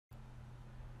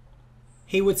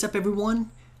Hey, what's up everyone?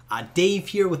 Dave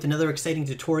here with another exciting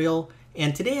tutorial,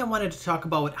 and today I wanted to talk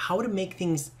about how to make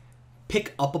things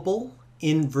pick-upable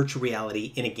in virtual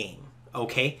reality in a game,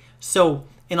 okay? So,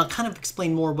 and I'll kind of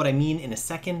explain more what I mean in a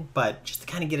second, but just to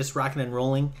kind of get us rocking and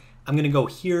rolling, I'm gonna go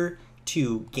here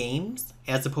to games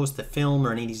as opposed to film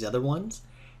or any of these other ones,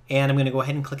 and I'm gonna go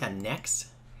ahead and click on next,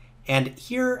 and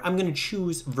here I'm gonna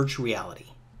choose virtual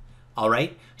reality, all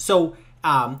right? So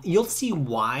you'll see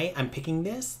why I'm picking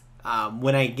this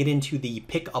when I get into the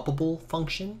pick-upable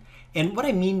function. And what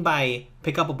I mean by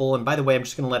pick-upable, and by the way, I'm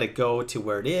just going to let it go to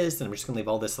where it is, and I'm just going to leave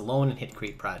all this alone and hit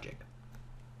create project.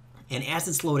 And as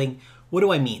it's loading, what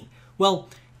do I mean? Well,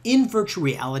 in virtual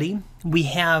reality, we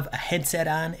have a headset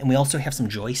on, and we also have some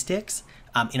joysticks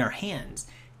in our hands.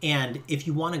 And if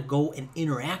you want to go and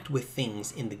interact with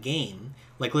things in the game,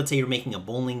 like let's say you're making a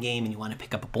bowling game and you want to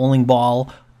pick up a bowling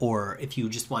ball, or if you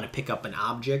just want to pick up an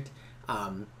object,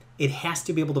 it has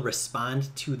to be able to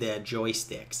respond to the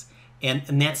joysticks.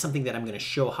 And that's something that I'm going to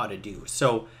show how to do.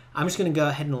 So I'm just going to go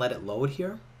ahead and let it load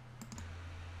here.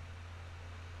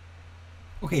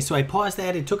 Okay, so I paused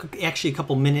that. It took actually a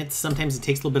couple minutes. Sometimes it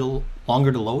takes a little bit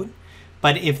longer to load.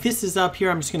 But if this is up here,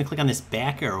 I'm just going to click on this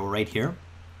back arrow right here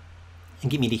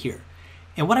and get me to here.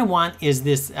 And what I want is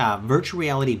this virtual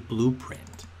reality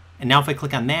blueprint. And now if I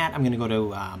click on that, I'm going to go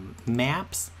to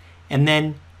maps, and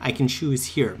then I can choose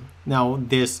here. Now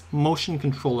this motion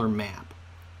controller map.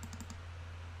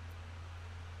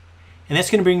 And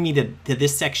that's going to bring me to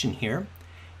this section here.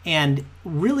 And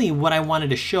really what I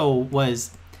wanted to show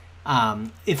was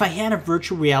if I had a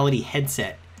virtual reality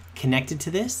headset connected to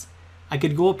this, I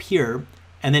could go up here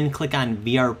and then click on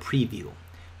VR preview.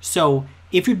 So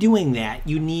if you're doing that,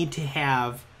 you need to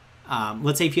have,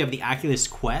 let's say if you have the Oculus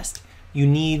Quest, you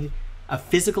need a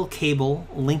physical cable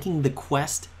linking the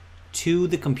Quest to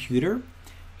the computer,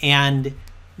 and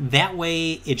that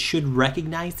way it should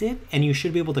recognize it, and you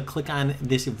should be able to click on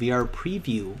this VR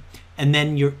preview, and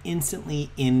then you're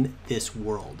instantly in this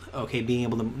world, okay, being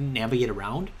able to navigate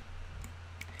around.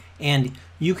 And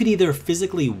you could either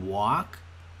physically walk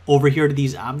over here to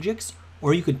these objects,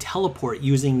 or you could teleport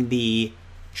using the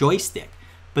joystick.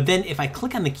 But then if I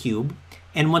click on the cube,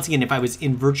 and once again, if I was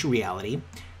in virtual reality,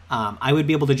 I would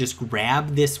be able to just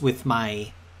grab this with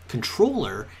my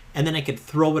controller, and then I could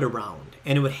throw it around,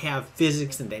 and it would have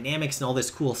physics and dynamics and all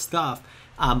this cool stuff.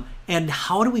 And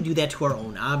how do we do that to our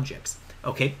own objects?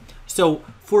 Okay, so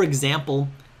for example,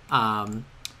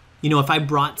 you know, if I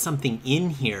brought something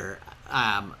in here,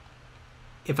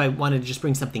 if I wanted to just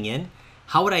bring something in,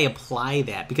 how would I apply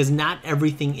that? Because not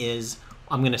everything is,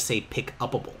 I'm going to say,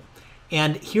 pick-upable.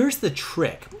 And here's the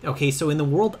trick. Okay, so in the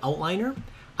World Outliner,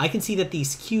 I can see that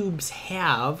these cubes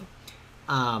have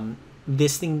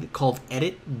this thing called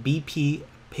Edit BP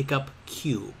Pickup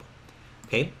Cube.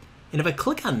 Okay, and if I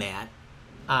click on that,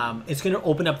 it's going to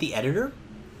open up the editor,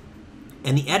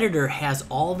 and the editor has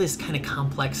all this kind of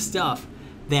complex stuff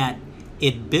that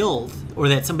it built, or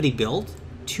that somebody built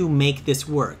to make this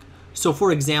work. So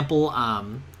for example,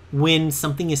 when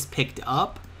something is picked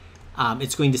up,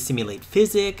 it's going to simulate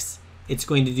physics. It's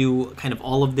going to do kind of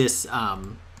all of this,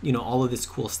 you know, all of this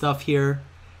cool stuff here,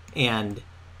 and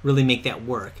really make that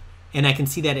work. And I can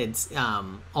see that it's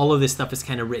all of this stuff is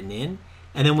kind of written in.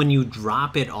 And then when you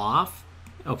drop it off,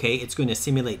 okay, it's going to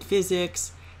simulate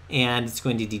physics, and it's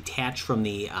going to detach from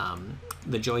the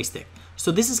joystick. So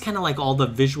this is kind of like all the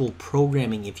visual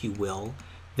programming, if you will,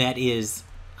 that is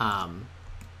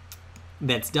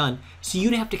that's done. So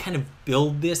you'd have to kind of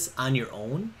build this on your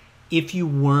own if you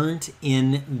weren't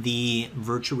in the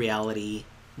virtual reality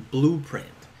blueprint.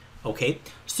 Okay,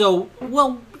 so,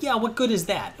 well, yeah, what good is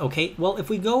that? Okay, well,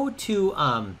 if we go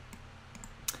to,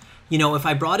 you know, if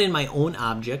I brought in my own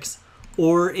objects,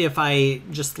 or if I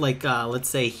just like, let's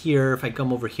say here, if I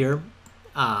come over here,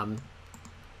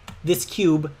 this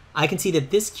cube, I can see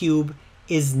that this cube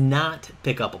is not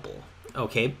pick-upable.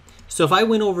 Okay, so if I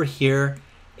went over here,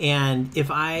 and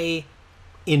if I,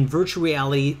 in virtual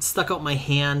reality, stuck out my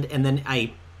hand and then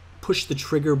I pushed the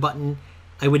trigger button,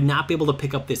 I would not be able to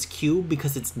pick up this cube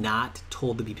because it's not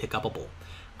told to be pick-upable.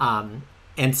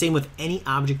 And same with any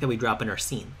object that we drop in our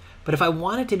scene. But if I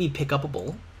want it to be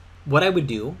pick-upable, what I would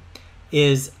do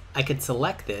is I could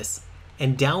select this,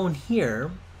 and down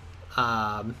here,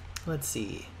 let's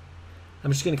see,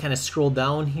 I'm just going to kind of scroll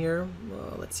down here.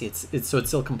 Let's see, so it's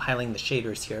still compiling the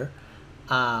shaders here.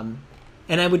 And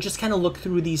I would just kind of look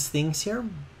through these things here.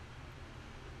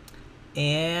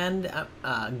 And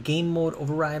game mode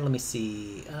override, let me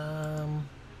see.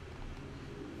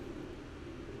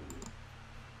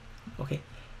 Okay,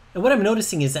 and what I'm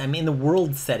noticing is I'm in the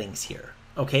world settings here.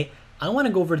 Okay, I want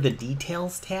to go over to the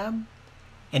details tab,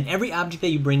 And every object that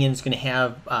you bring in is going to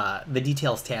have the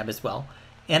details tab as well.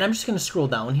 And I'm just going to scroll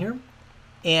down here.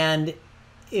 And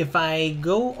if I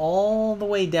go all the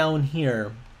way down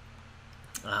here,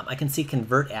 I can see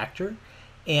convert actor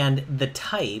and the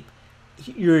type.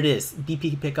 Here it is,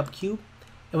 BP pickup cube.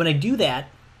 And when I do that,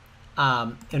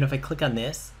 and if I click on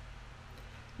this,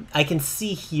 I can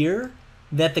see here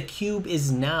that the cube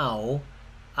is now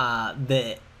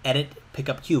the edit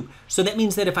pickup cube. So that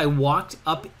means that if I walked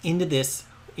up into this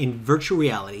in virtual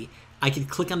reality, I could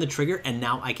click on the trigger and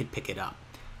now I could pick it up.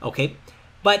 Okay,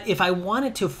 but if I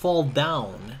wanted to fall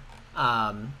down,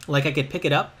 like I could pick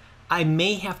it up, I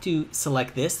may have to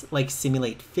select this, like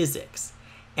simulate physics.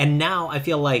 And now I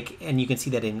feel like, and you can see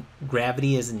that in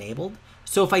gravity is enabled.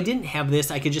 So if I didn't have this,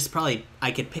 I could just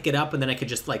I could pick it up and then I could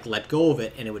just like let go of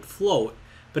it and it would float.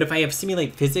 But if I have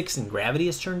simulate physics and gravity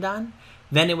is turned on,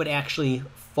 then it would actually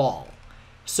fall.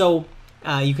 So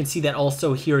you can see that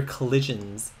also here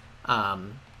collisions. I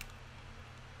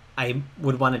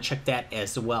would want to check that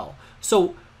as well.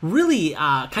 So really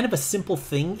kind of a simple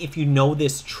thing if you know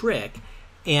this trick.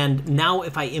 And now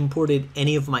if I imported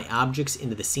any of my objects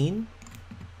into the scene,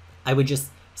 I would just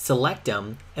select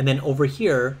them and then over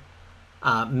here,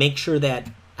 make sure that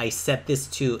I set this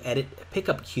to edit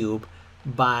pickup cube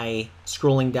by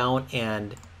scrolling down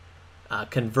and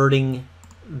converting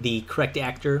the correct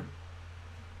actor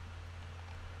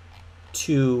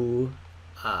to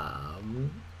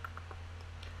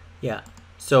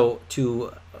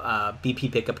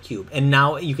BP pickup cube. And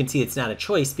now you can see it's not a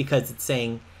choice because it's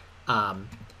saying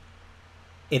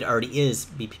it already is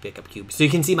BP pickup cube. So you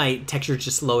can see my texture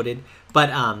just loaded, but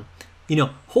you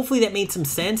know, hopefully that made some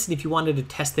sense. And if you wanted to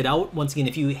test it out, once again,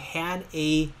 if you had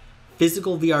a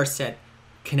physical VR set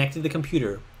connected to the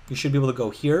computer, you should be able to go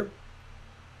here.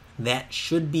 That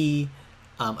should be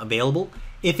available.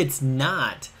 If it's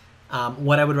not,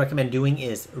 what I would recommend doing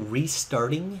is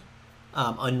restarting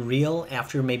Unreal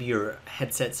after maybe your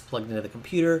headset's plugged into the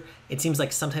computer. It seems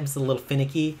like sometimes it's a little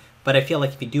finicky, but I feel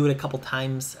like if you do it a couple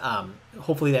times,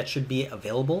 hopefully that should be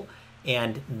available.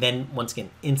 And then once again,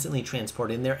 instantly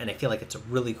transport in there. And I feel like it's a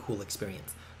really cool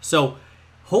experience. So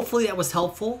hopefully that was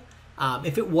helpful.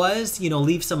 If it was, you know,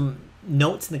 leave some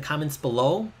notes in the comments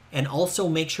below. And also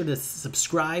make sure to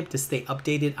subscribe to stay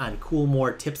updated on cool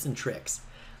more tips and tricks.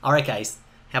 All right, guys,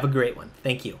 have a great one.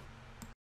 Thank you.